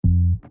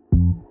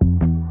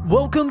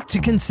Welcome to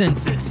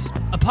Consensus,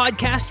 a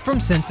podcast from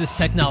Census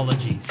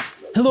Technologies.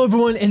 Hello,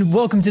 everyone, and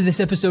welcome to this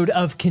episode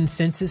of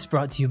Consensus,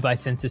 brought to you by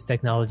Census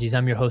Technologies.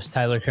 I'm your host,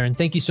 Tyler Kern.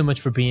 Thank you so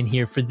much for being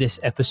here for this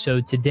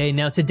episode today.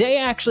 Now, today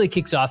actually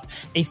kicks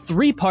off a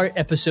three-part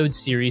episode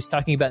series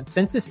talking about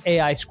Census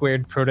AI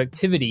Squared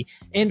productivity.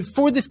 And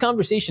for this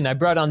conversation, I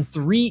brought on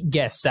three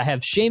guests. I have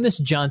Seamus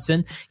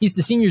Johnson. He's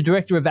the Senior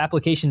Director of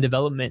Application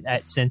Development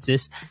at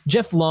Census.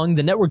 Jeff Long,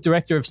 the Network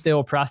Director of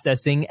Sterile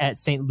Processing at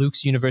St.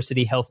 Luke's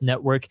University Health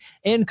Network.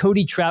 And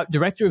Cody Trout,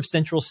 Director of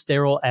Central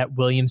Sterile at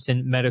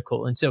Williamson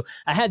Medical. And so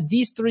I had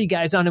these three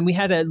guys on, and we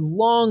had a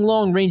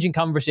long-ranging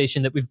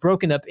conversation that we've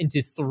broken up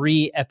into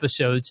three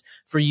episodes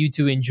for you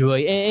to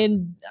enjoy.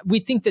 And we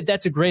think that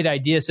that's a great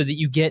idea so that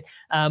you get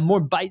more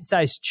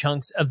bite-sized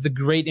chunks of the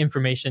great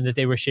information that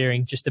they were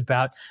sharing just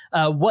about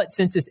what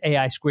Census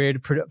AI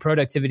Squared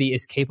productivity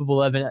is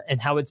capable of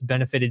and how it's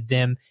benefited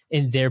them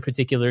in their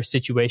particular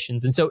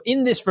situations. And so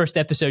in this first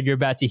episode you're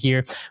about to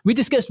hear, we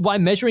discussed why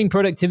measuring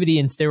productivity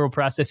in sterile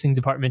processing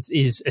departments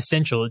is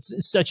essential. It's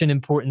such an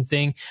important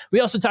thing. We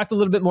also talked a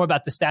little bit more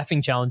about the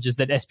staffing challenges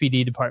that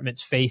SPD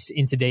departments face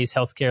in today's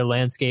healthcare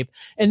landscape.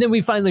 And then we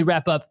finally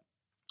wrap up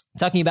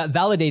talking about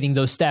validating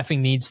those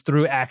staffing needs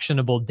through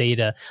actionable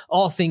data,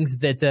 all things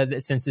that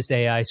Census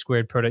AI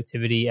Squared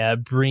productivity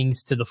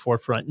brings to the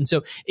forefront. And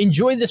so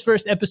enjoy this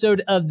first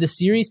episode of the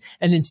series,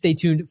 and then stay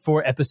tuned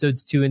for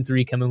episodes 2 and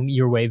 3 coming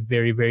your way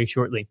very, very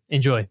shortly.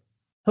 Enjoy.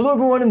 Hello,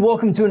 everyone, and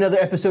welcome to another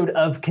episode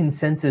of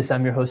Consensus.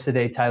 I'm your host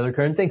today, Tyler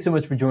Kern. Thanks so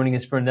much for joining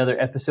us for another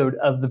episode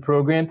of the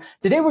program.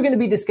 Today, we're going to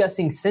be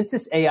discussing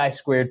Census AI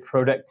Squared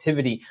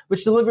productivity,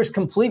 which delivers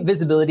complete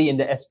visibility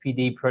into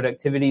SPD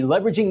productivity,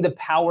 leveraging the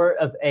power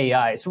of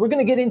AI. So we're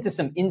going to get into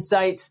some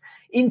insights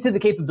into the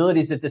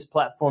capabilities that this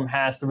platform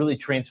has to really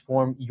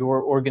transform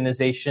your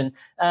organization.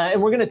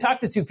 And we're going to talk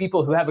to two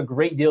people who have a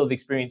great deal of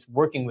experience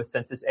working with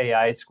Census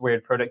AI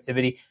Squared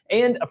productivity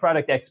and a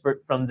product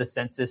expert from the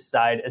Census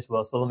side as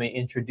well. So let me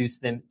introduce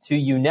them to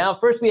you now.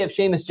 First, we have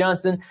Seamus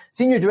Johnson,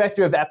 Senior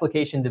Director of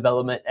Application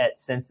Development at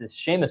Census.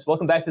 Seamus,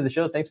 welcome back to the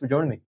show. Thanks for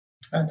joining me.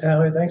 Hi,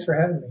 Tyler. Thanks for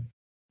having me.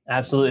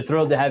 Absolutely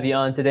thrilled to have you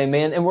on today,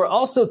 man. And we're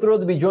also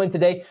thrilled to be joined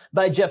today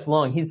by Jeff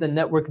Long. He's the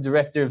Network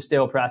Director of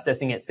Sterile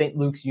Processing at St.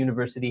 Luke's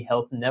University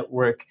Health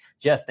Network.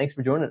 Jeff, thanks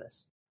for joining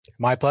us.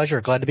 My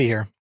pleasure. Glad to be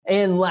here.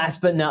 And last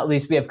but not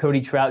least, we have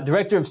Cody Trout,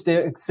 Director of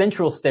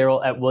Central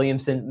Sterile at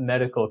Williamson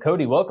Medical.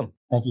 Cody, welcome.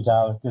 Thank you,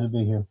 Tyler. Good to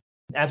be here.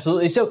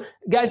 Absolutely. So,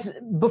 guys,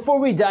 before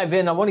we dive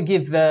in, I want to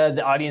give the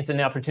audience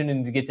an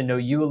opportunity to get to know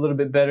you a little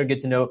bit better, get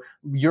to know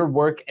your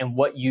work and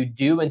what you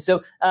do. And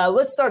so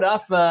let's start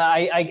off.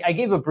 I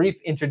gave a brief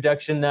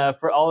introduction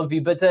for all of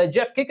you, but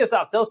Jeff, kick us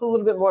off. Tell us a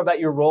little bit more about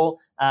your role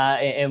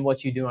and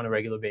what you do on a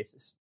regular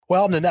basis.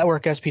 Well, I'm the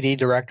Network SPD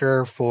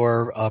Director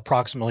for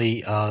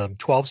approximately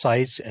 12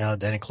 sites.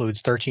 That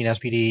includes 13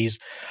 SPDs.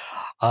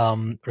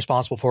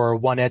 Responsible for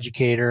one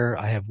educator.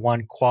 I have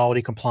one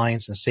quality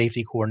compliance and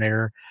safety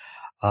coordinator.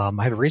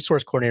 I have a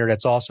resource coordinator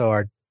that's also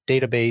our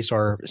database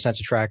or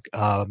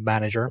CensiTrack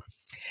manager,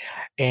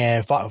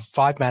 and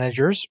five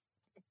managers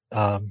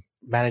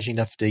managing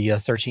the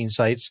 13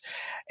 sites.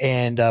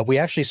 And we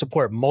actually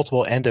support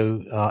multiple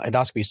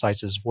endoscopy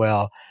sites as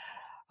well.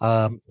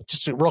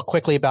 Just real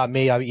quickly about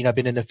me, I've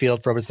been in the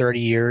field for over 30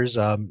 years.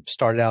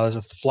 Started out as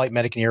a flight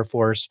medic in the Air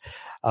Force.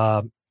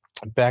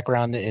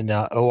 Background in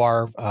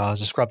OR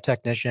as a scrub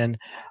technician,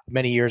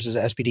 many years as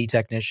an SPD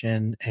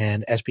technician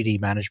and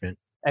SPD management.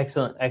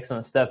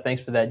 Excellent stuff.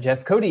 Thanks for that,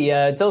 Jeff. Cody,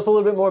 tell us a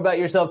little bit more about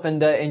yourself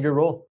and your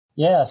role.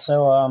 Yeah,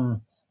 so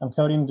I'm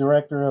Cody, I'm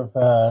Director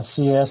of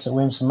CS at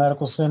Williamson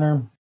Medical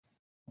Center.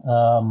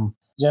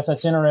 Jeff,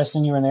 that's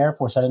interesting. You were in the Air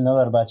Force. I didn't know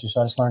that about you,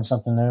 so I just learned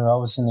something new. I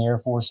was in the Air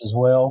Force as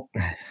well.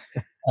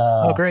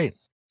 Oh, great.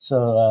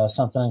 So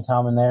something in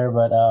common there.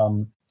 But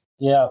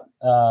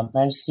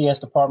manage the CS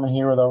department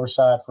here with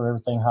oversight for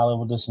everything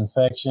high-level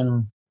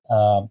disinfection.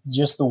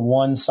 Just the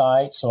one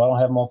site, so I don't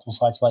have multiple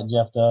sites like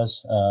Jeff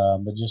does,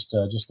 but just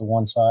the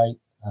one site.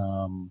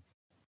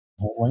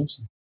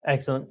 Williamson.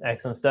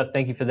 Excellent stuff.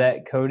 Thank you for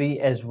that, Cody,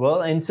 as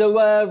well. And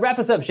so wrap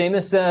us up,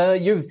 Seamus.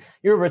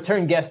 You're a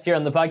return guest here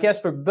on the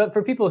podcast, but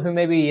for people who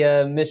maybe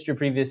missed your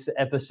previous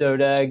episode,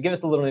 give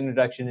us a little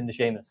introduction into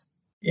Seamus.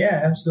 Yeah,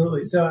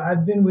 absolutely. So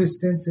I've been with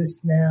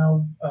Census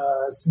now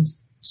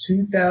since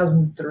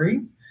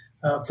 2003.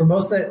 For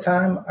most of that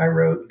time, I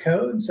wrote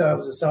code, so I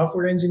was a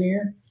software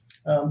engineer.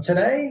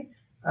 Today,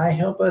 I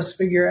help us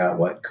figure out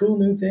what cool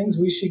new things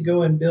we should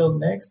go and build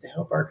next to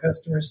help our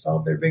customers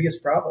solve their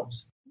biggest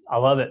problems. I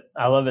love it.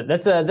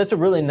 That's a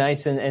really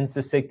nice and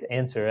succinct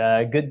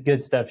answer.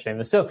 Good stuff,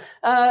 Seamus.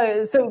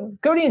 So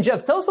Cody and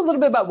Jeff, tell us a little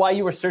bit about why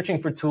you were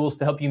searching for tools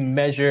to help you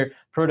measure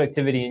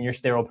productivity in your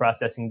sterile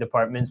processing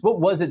departments.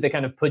 What was it that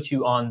kind of put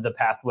you on the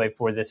pathway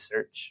for this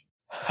search?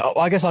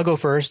 I guess I'll go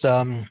first.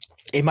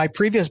 In my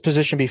previous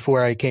position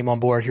before I came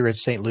on board here at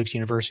St. Luke's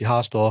University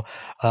Hospital,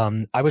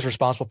 I was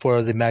responsible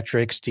for the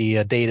metrics,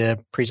 the data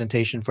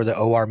presentation for the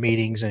OR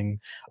meetings and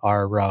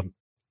our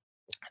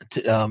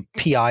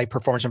PI,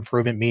 performance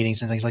improvement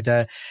meetings and things like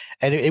that.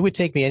 And it would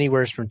take me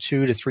anywhere from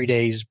 2 to 3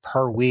 days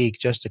per week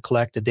just to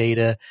collect the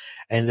data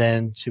and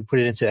then to put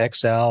it into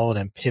Excel and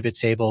then pivot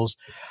tables.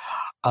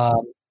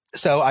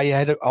 So I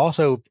had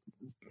also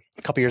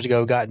a couple years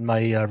ago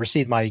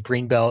received my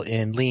green belt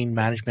in lean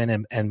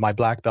management and my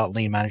black belt in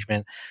lean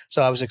management.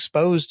 So I was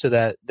exposed to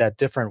that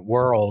different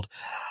world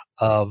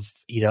of,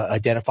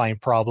 identifying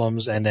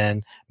problems and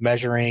then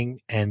measuring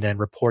and then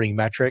reporting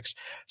metrics.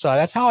 So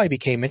that's how I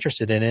became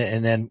interested in it.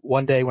 And then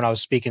one day when I was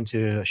speaking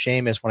to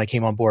Seamus, when I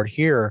came on board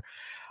here,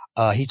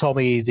 he told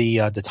me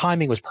the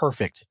timing was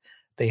perfect.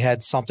 They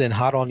had something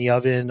hot on the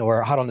oven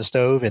or hot on the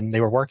stove and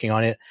they were working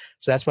on it.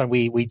 So that's when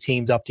we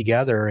teamed up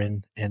together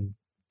and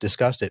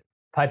discussed it.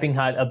 Piping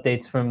hot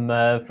updates from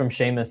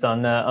Seamus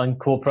on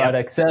cool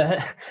products.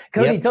 Yep.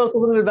 Cody, tell us a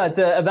little bit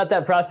about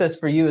that process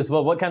for you as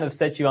well. What kind of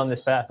set you on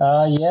this path?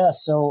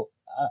 So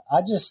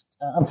I'm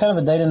kind of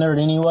a data nerd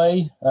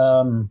anyway.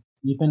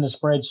 Deep into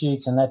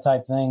spreadsheets and that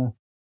type thing.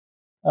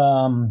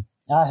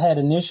 I had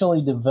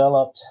initially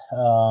developed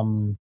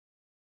kind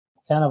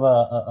of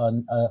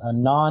a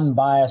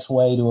non-biased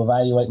way to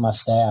evaluate my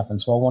staff,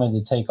 and so I wanted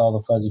to take all the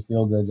fuzzy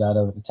feel goods out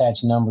of it,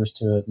 attach numbers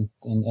to it,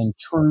 and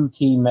true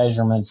key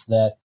measurements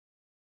that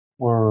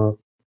were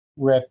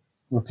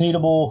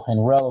repeatable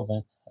and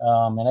relevant.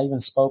 And I even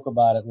spoke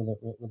about it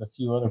with a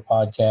few other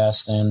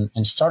podcasts and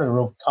started a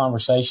real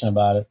conversation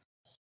about it.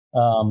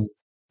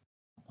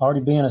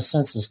 Already being a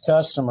Census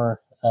customer,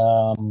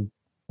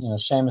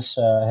 Seamus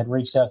had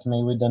reached out to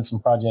me. We'd done some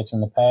projects in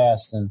the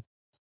past, and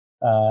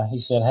he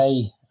said,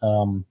 "Hey,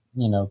 can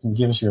you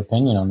give us your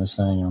opinion on this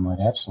thing?" And I'm like,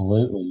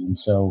 "Absolutely." And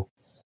so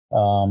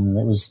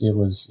it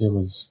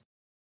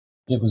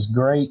was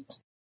great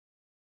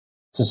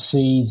to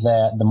see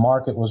that the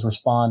market was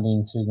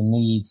responding to the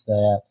needs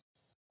that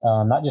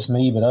not just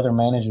me, but other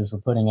managers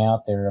were putting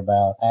out there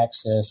about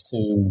access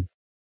to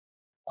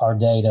our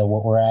data,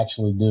 what we're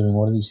actually doing,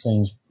 what do these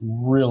things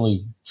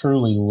really,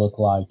 truly look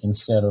like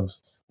instead of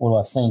what do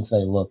I think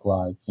they look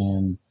like,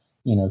 and,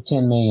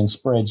 10 million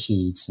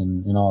spreadsheets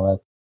and all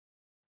that,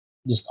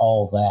 just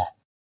all that.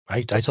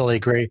 I totally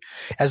agree.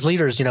 As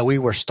leaders, we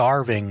were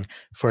starving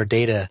for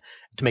data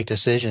to make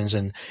decisions.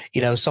 And,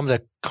 some of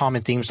the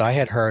common themes I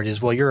had heard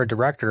is, well, you're a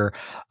director.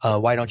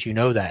 Why don't you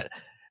know that?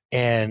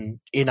 And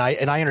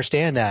I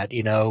understand that,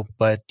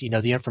 but,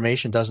 the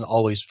information doesn't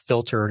always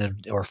filter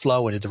or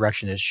flow in the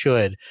direction it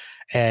should.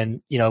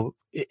 And,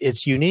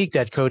 it's unique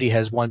that Cody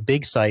has one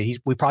big site.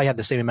 We probably have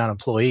the same amount of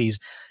employees,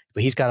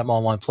 but he's got them all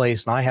in one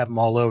place and I have them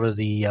all over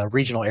the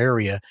regional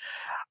area.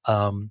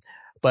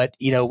 But,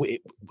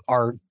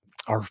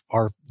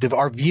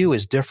 our view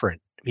is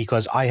different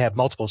because I have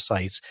multiple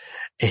sites.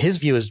 His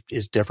view is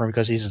different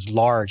because he's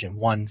large in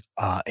one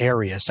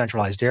area,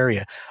 centralized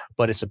area,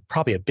 but it's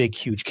probably a big,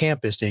 huge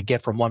campus to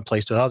get from one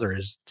place to another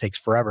takes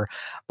forever.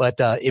 But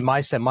in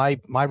my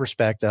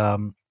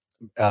respective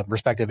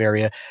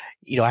area,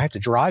 I have to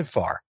drive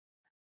far,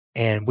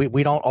 and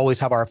we don't always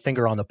have our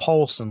finger on the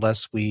pulse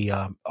unless we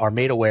are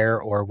made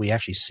aware or we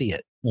actually see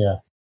it. Yeah,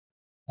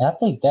 and I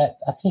think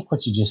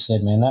what you just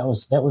said, man, that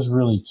was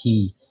really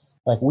key.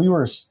 Like we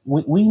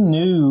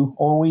knew,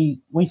 or we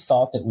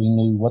thought that we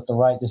knew what the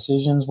right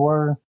decisions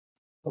were,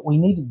 but we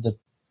needed the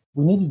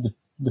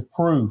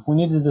proof. We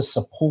needed the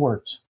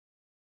support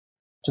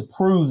to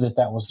prove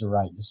that was the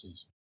right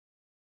decision.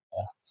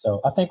 Yeah.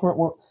 So I think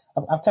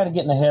I'm kind of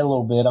getting ahead a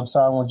little bit. I'm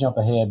sorry, I want to jump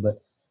ahead,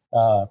 but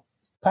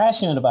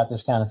passionate about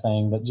this kind of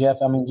thing. But Jeff,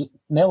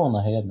 nail on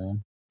the head,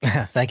 man.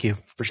 Thank you.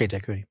 Appreciate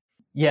that, Cody.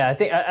 Yeah,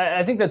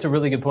 I think that's a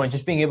really good point.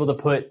 Just being able to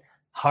put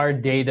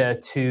hard data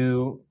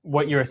to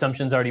what your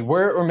assumptions already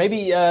were, or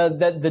maybe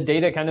that the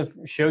data kind of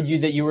showed you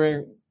that you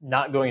were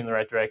not going in the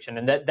right direction.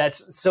 And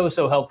that's so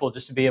helpful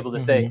just to be able to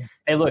say,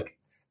 hey, look,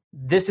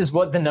 this is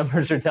what the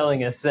numbers are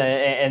telling us.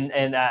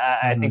 And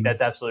I think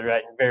that's absolutely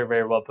right. And very,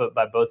 very well put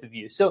by both of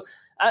you. So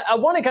I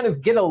want to kind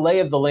of get a lay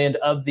of the land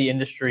of the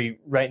industry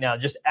right now,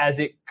 just as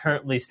it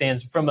currently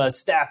stands from a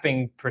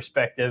staffing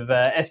perspective,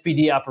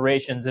 SPD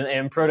operations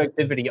and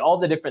productivity, all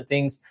the different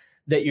things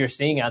that you're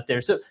seeing out there.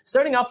 So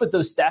starting off with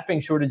those staffing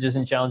shortages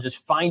and challenges,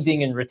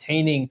 finding and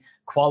retaining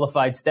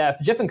qualified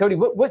staff. Jeff and Cody,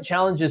 what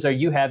challenges are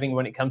you having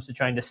when it comes to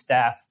trying to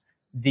staff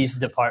these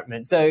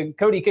departments? So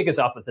Cody, kick us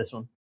off with this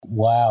one.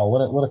 Wow,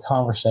 what a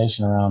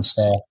conversation around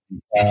staff.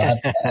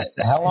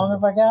 How long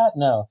have I got?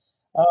 No.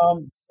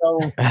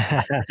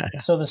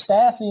 So the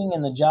staffing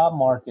and the job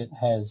market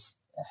has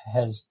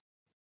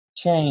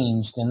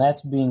changed, and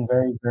that's being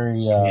very,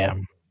 very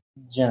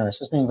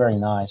generous. It's being very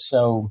nice.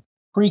 So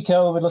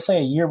pre-COVID, let's say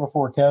a year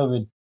before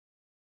COVID,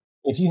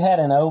 if you had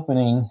an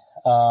opening,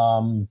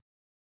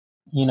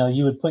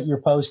 you would put your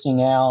posting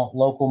out,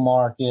 local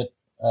market,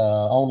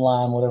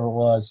 online, whatever it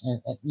was.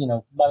 And,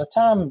 by the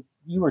time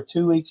you were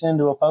 2 weeks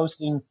into a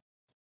posting,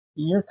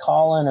 you're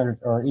calling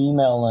or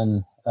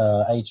emailing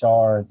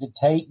HR to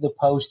take the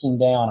posting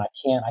down. I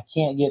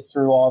can't get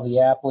through all the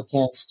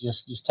applicants.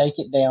 Just take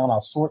it down.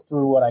 I'll sort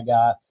through what I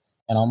got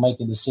and I'll make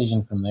a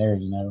decision from there,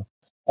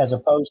 as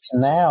opposed to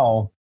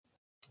now,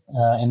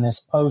 in this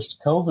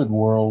post-COVID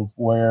world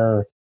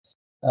where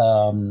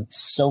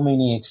So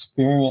many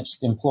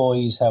experienced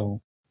employees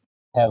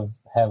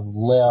have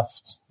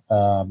left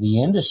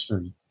the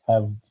industry,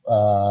 have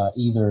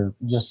either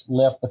just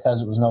left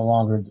because it was no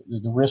longer,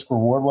 the risk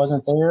reward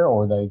wasn't there,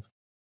 or they've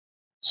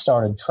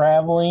started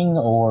traveling,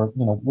 or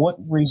what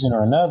reason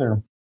or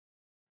another.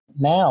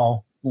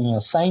 Now,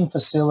 same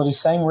facility,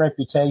 same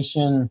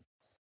reputation,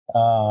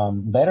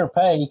 better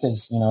pay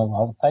because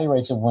all the pay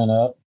rates have went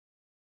up.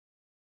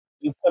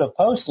 You put a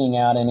posting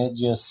out and it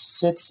just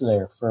sits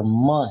there for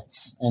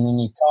months, and then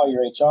you call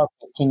your HR.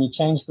 Can you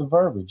change the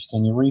verbiage?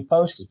 Can you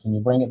repost it? Can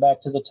you bring it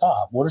back to the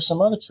top? What are some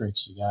other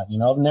tricks you got?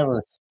 I've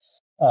never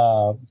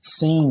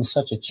seen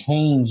such a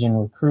change in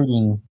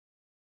recruiting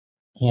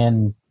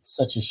in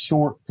such a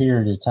short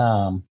period of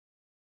time,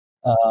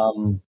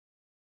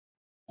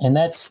 and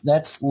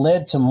that's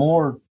led to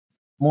more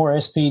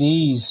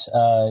SPDs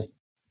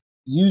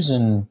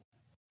using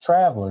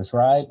travelers,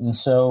 right? And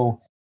so,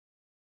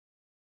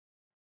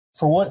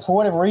 for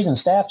whatever reason,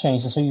 staff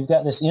changed, and so you've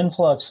got this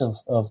influx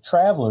of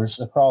travelers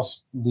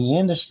across the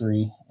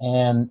industry,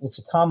 and it's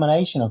a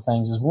combination of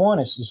things. One,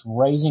 it's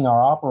raising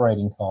our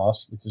operating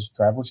costs because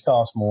travelers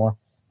cost more.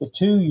 But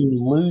two, you're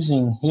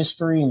losing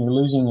history, and you're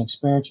losing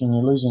experience, and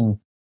you're losing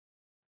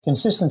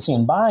consistency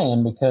and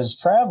buy-in because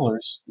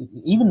travelers,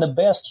 even the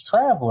best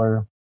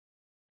traveler,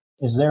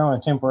 is there on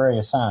a temporary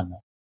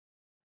assignment,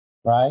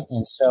 right?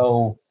 And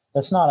so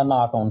that's not a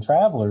knock on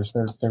travelers.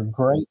 They're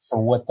great for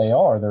what they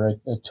are. They're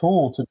a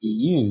tool to be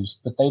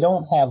used, but they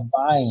don't have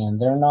buy-in.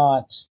 They're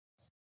not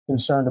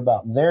concerned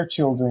about their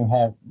children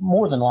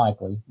more than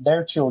likely,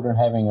 their children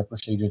having a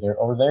procedure there,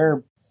 or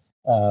their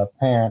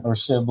parent or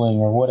sibling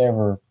or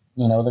whatever.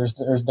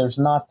 There's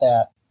not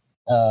that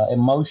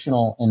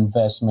emotional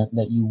investment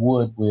that you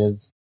would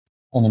with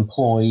an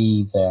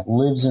employee that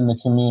lives in the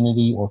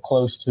community or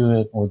close to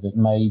it, or that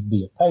may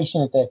be a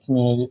patient at that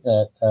community,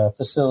 that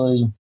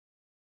facility.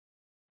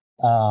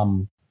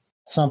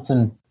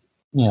 Something,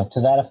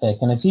 to that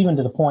effect. And it's even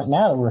to the point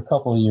now that we're a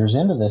couple of years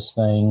into this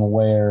thing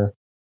where,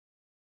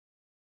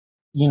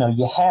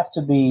 you have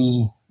to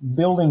be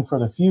building for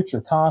the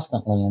future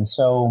constantly. And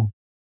so,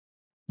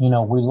 we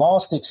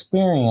lost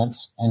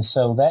experience. And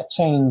so that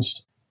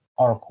changed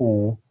our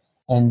pool.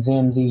 And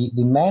then the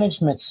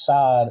management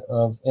side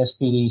of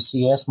SPD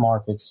CS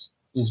markets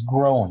is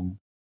growing.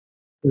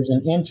 There's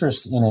an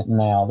interest in it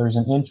now. There's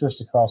an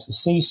interest across the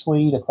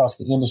C-suite, across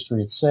the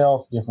industry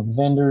itself, different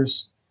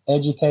vendors,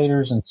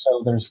 educators. And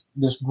so there's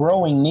this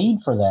growing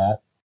need for that.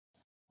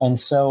 And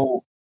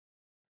so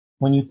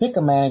when you pick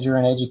a manager,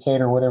 an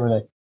educator, whatever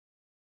that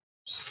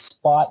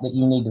spot that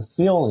you need to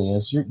fill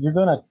is, you're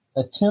going to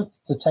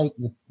attempt to take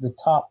the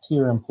top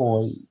tier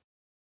employee.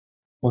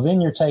 Well, then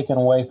you're taking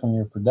away from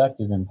your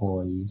productive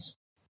employees.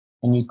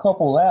 And you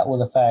couple that with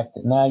the fact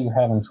that now you're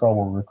having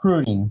trouble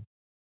recruiting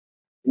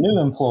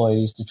new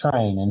employees to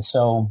train. And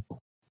so,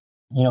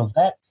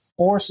 that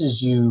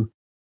forces you,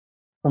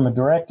 from a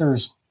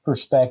director's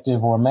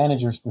perspective or a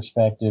manager's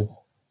perspective,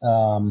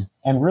 and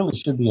really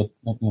should be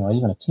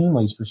even a team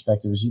lead's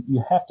perspective, is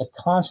you have to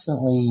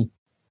constantly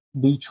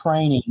be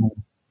training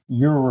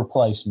your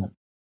replacement.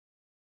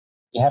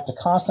 You have to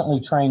constantly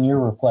train your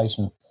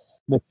replacement,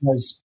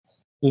 because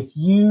if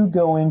you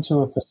go into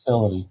a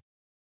facility,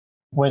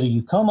 whether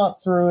you come up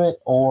through it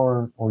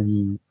or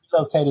you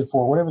relocated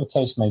for it, whatever the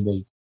case may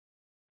be,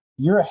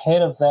 you're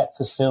ahead of that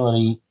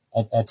facility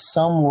at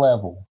some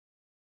level.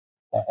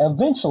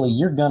 Eventually,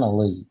 you're going to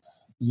leave.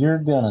 You're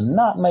going to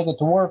not make it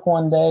to work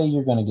one day.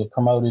 You're going to get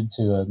promoted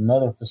to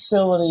another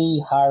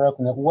facility, higher up,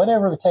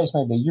 whatever the case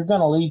may be. You're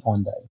going to leave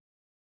one day.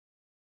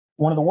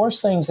 One of the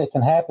worst things that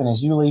can happen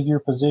is you leave your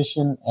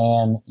position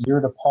and your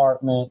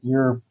department,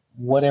 your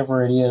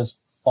whatever it is,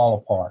 fall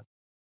apart.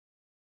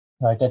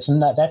 Right? That's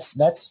not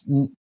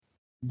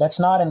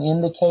an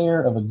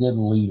indicator of a good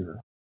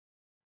leader.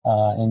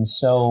 And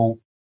so,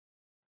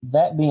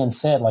 that being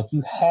said,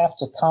 you have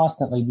to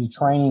constantly be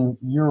training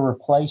your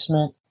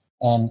replacement,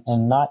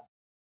 and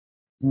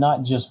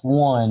not just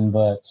one,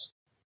 but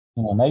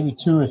maybe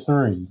two or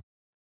three,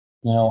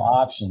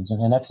 options,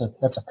 and that's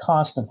a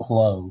constant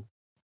flow.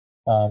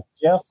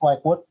 Jeff,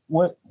 what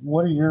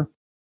are your?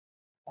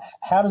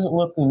 How does it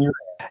look in your?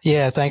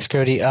 Yeah, thanks,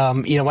 Cody.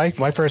 When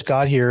I first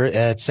got here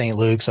at St.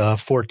 Luke's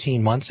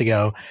 14 months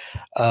ago,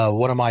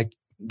 one of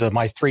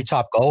my three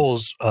top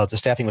goals, the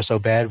staffing was so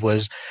bad,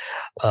 was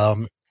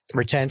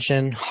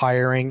retention,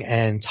 hiring,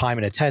 and time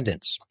and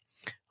attendance.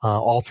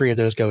 All three of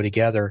those go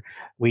together.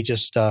 We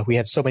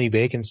had so many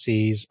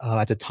vacancies.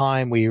 At the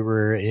time, we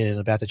were in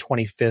about the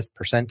 25th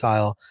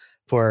percentile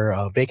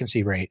for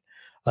vacancy rate.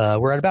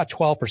 We're at about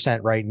 12%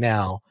 right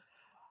now.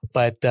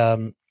 But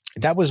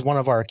that was one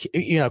of our,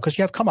 because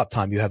you have come up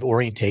time, you have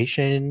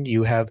orientation,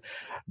 you have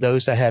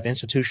those that have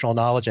institutional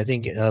knowledge. I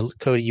think,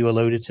 Cody, you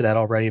alluded to that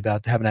already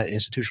about having that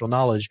institutional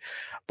knowledge.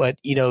 But,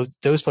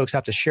 those folks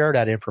have to share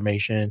that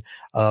information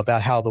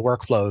about how the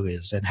workflow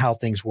is and how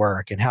things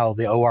work and how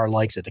the OR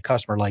likes it, the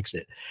customer likes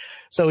it.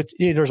 So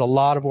there's a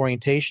lot of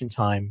orientation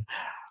time.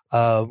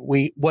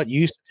 What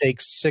used to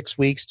take 6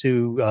 weeks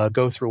to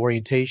go through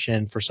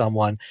orientation for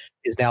someone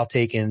is now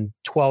taking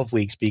 12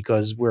 weeks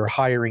because we're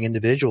hiring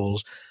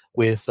individuals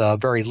with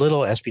very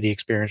little SPD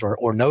experience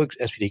or no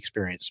SPD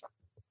experience.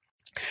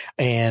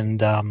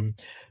 And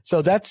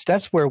so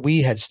that's where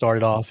we had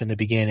started off in the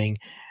beginning.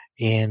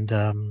 And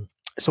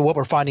so what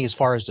we're finding as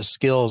far as the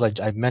skills,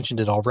 I mentioned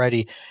it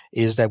already,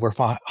 is that we're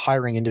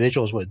hiring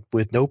individuals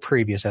with no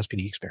previous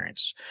SPD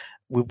experience.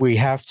 We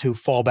have to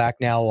fall back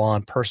now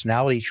on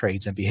personality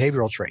traits and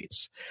behavioral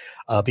traits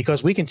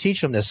because we can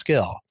teach them this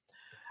skill.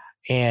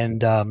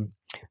 And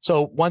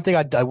so one thing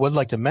I would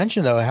like to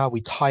mention, though, how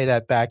we tie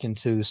that back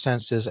into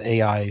Census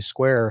AI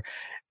Square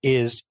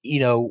is,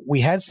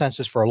 we had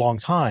Census for a long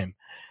time.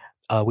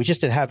 We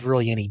just didn't have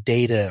really any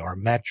data or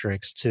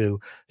metrics to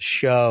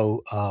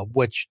show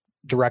which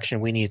direction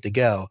we needed to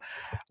go.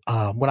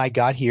 When I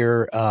got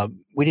here,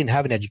 we didn't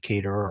have an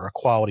educator or a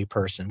quality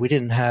person. We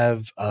didn't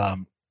have a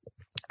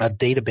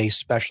database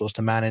specialist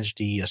to manage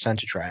the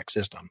CensiTrack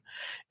system.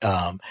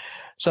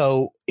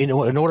 So in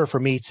order for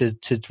me to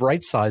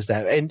right size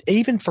that, and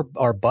even for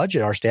our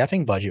budget, our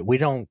staffing budget, we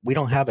don't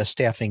have a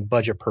staffing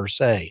budget per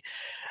se.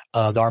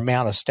 Our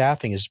amount of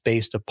staffing is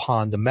based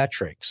upon the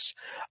metrics,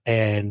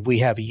 and we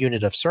have a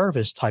unit of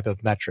service type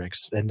of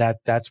metrics, and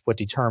that's what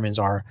determines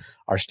our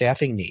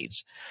staffing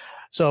needs.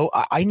 So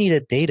I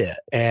needed data,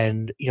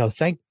 and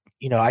the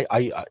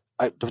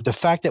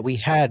fact that we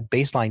had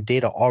baseline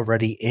data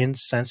already in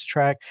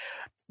CensiTrack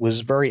was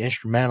very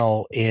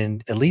instrumental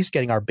in at least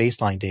getting our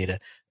baseline data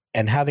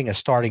and having a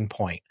starting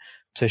point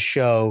to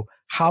show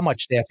how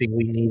much staffing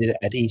we needed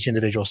at each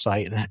individual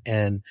site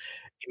and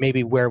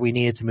maybe where we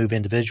needed to move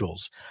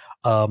individuals.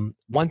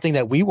 One thing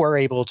that we were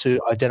able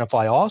to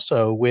identify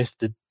also with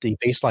the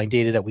baseline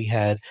data that we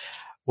had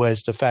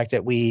was the fact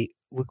that we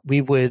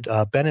would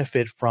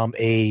benefit from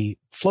a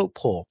float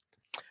pool.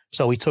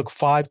 So we took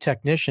 5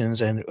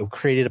 technicians and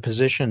created a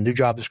position, new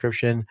job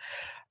description,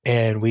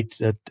 and we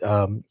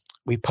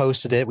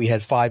posted it. We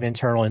had 5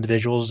 internal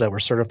individuals that were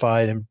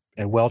certified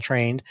and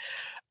well-trained.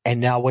 And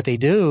now what they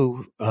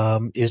do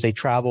is they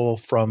travel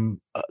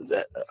from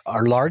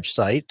our large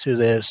site to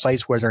the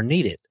sites where they're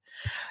needed.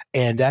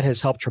 And that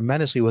has helped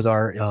tremendously with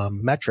our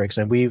metrics.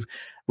 And we've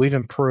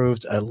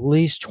improved at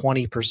least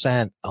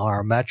 20%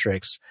 our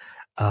metrics.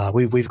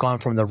 We've gone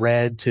from the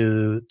red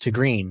to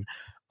green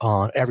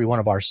on every one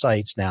of our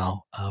sites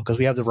now because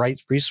we have the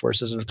right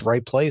resources at the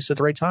right place at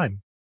the right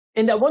time.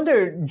 And I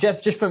wonder,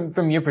 Jeff, just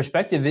from your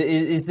perspective,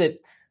 is that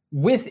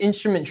with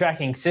instrument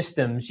tracking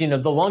systems,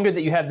 the longer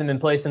that you have them in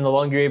place and the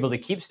longer you're able to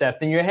keep staff,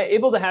 then you're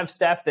able to have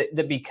staff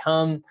that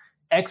become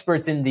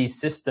experts in these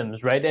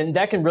systems, right? And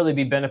that can really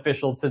be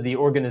beneficial to the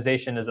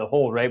organization as a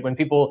whole, right? When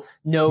people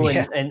know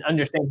and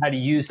understand how to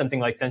use something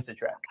like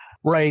CensiTrack.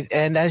 Right.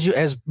 And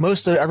as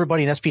most of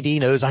everybody in SPD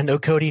knows, I know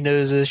Cody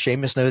knows this,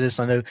 Seamus knows this,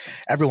 I know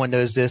everyone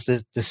knows this,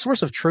 the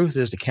source of truth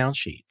is the count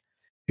sheet.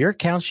 If your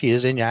count sheet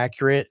is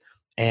inaccurate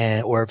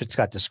or if it's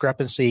got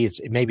discrepancy,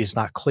 maybe it's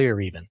not clear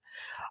even.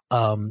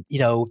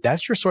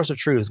 That's your source of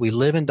truth. We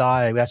live and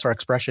die. That's our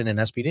expression in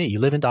SPD. You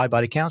live and die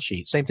by the count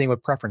sheet. Same thing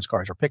with preference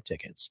cards or pick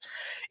tickets.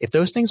 If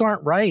those things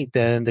aren't right,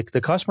 then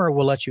the customer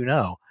will let you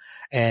know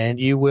and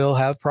you will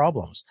have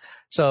problems.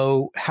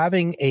 So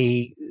having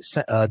a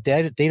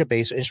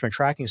database instrument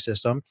tracking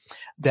system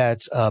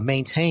that's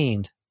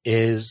maintained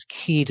is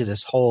key to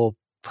this whole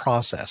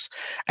process.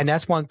 And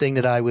that's one thing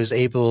that I was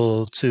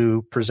able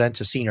to present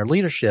to senior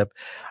leadership,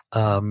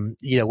 through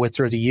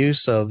the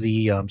use of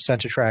the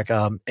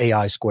CensiTrack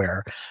AI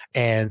Square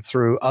and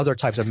through other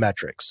types of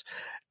metrics.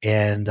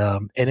 And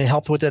it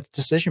helped with that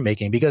decision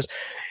making because,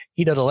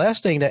 the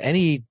last thing that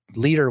any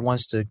leader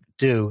wants to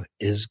do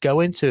is go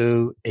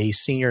into a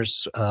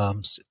senior's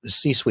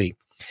C-suite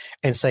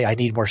and say, I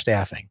need more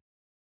staffing.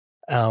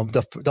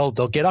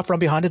 They'll get up from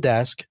behind the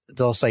desk.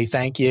 They'll say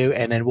thank you,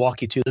 and then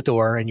walk you to the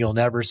door, and you'll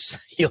never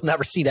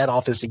see that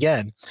office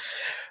again.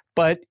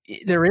 But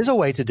there is a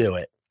way to do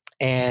it,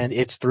 and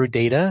it's through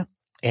data,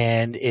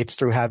 and it's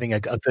through having a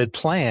good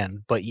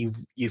plan. But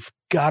you've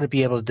got to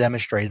be able to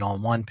demonstrate it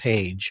on one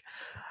page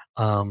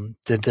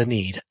the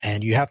need,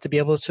 and you have to be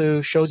able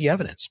to show the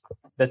evidence.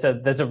 That's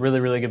a really,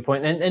 really good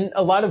point. And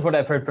a lot of what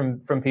I've heard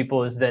from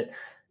people is that.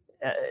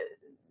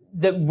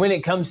 That when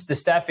it comes to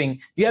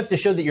staffing, you have to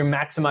show that you're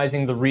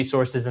maximizing the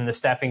resources and the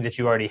staffing that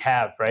you already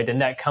have, right?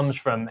 And that comes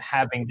from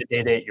having the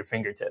data at your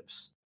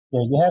fingertips.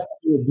 Yeah, you have to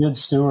be a good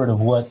steward of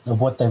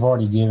what they've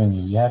already given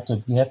you. You have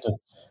to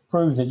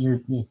prove that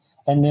you're.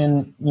 And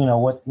then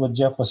what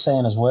Jeff was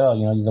saying as well.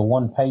 The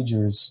one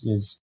pagers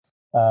is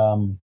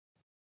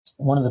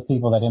one of the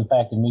people that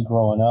impacted me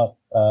growing up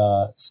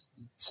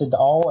said to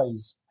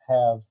always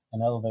have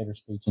an elevator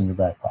speech in your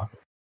back pocket.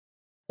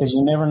 Because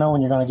you never know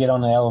when you're going to get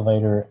on the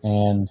elevator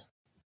and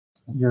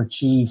your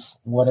chief,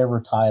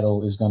 whatever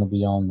title, is going to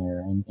be on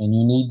there. And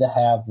you need to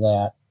have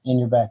that in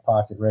your back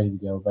pocket ready to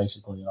go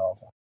basically at all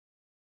times.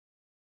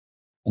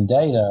 And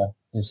data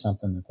is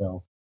something that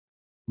they'll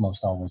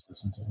most always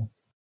listen to.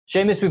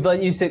 Seamus, we've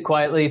let you sit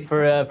quietly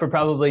for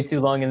probably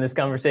too long in this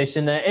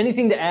conversation.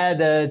 Anything to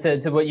add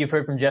to what you've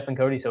heard from Jeff and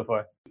Cody so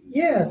far?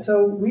 Yeah,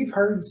 so we've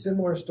heard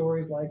similar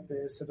stories like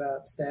this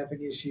about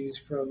staffing issues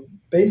from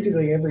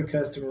basically every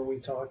customer we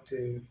talk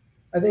to.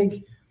 I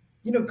think,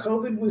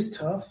 COVID was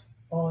tough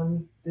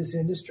on this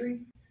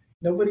industry.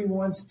 Nobody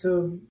wants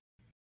to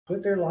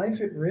put their life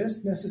at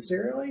risk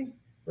necessarily,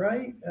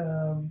 right?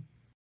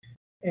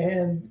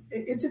 And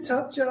it's a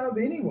tough job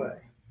anyway,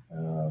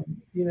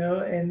 and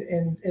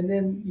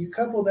then you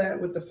couple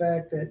that with the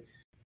fact that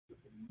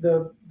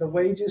the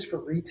wages for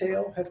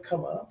retail have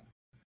come up.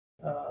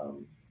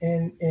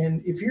 And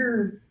if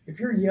you're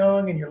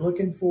young and you're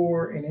looking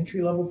for an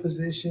entry level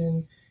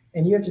position,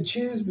 and you have to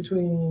choose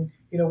between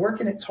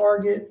working at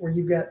Target where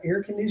you've got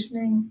air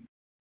conditioning,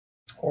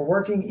 or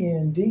working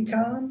in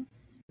decon,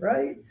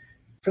 right,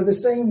 for the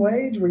same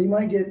wage where you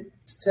might get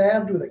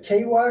stabbed with a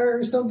K-wire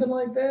or something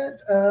like that,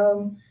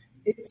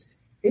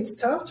 it's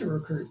tough to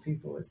recruit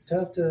people. It's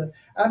tough to.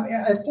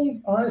 I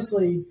think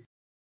honestly,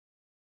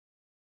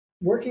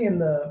 working in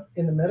the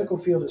medical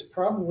field is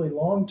probably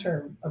long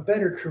term a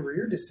better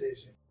career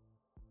decision.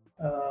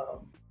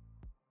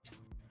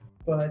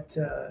 But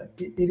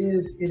it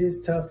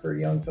is tough for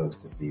young folks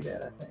to see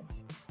that, I think.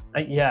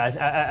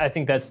 I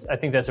think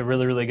that's a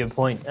really, really good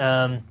point.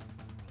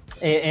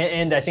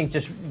 And I think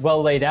just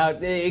well laid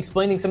out,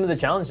 explaining some of the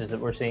challenges that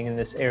we're seeing in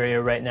this area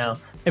right now.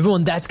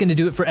 Everyone, that's going to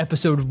do it for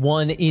episode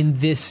 1 in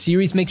this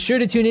series. Make sure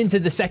to tune into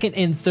the second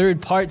and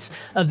third parts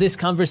of this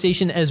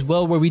conversation as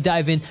well, where we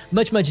dive in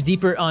much, much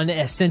deeper on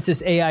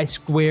Census AI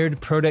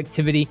squared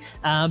productivity.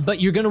 But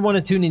you're going to want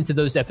to tune into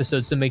those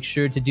episodes, so make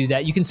sure to do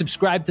that. You can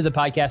subscribe to the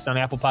podcast on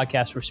Apple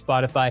Podcasts or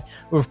Spotify,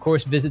 or of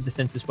course, visit the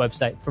Census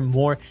website for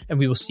more. And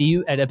we will see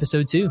you at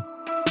episode 2.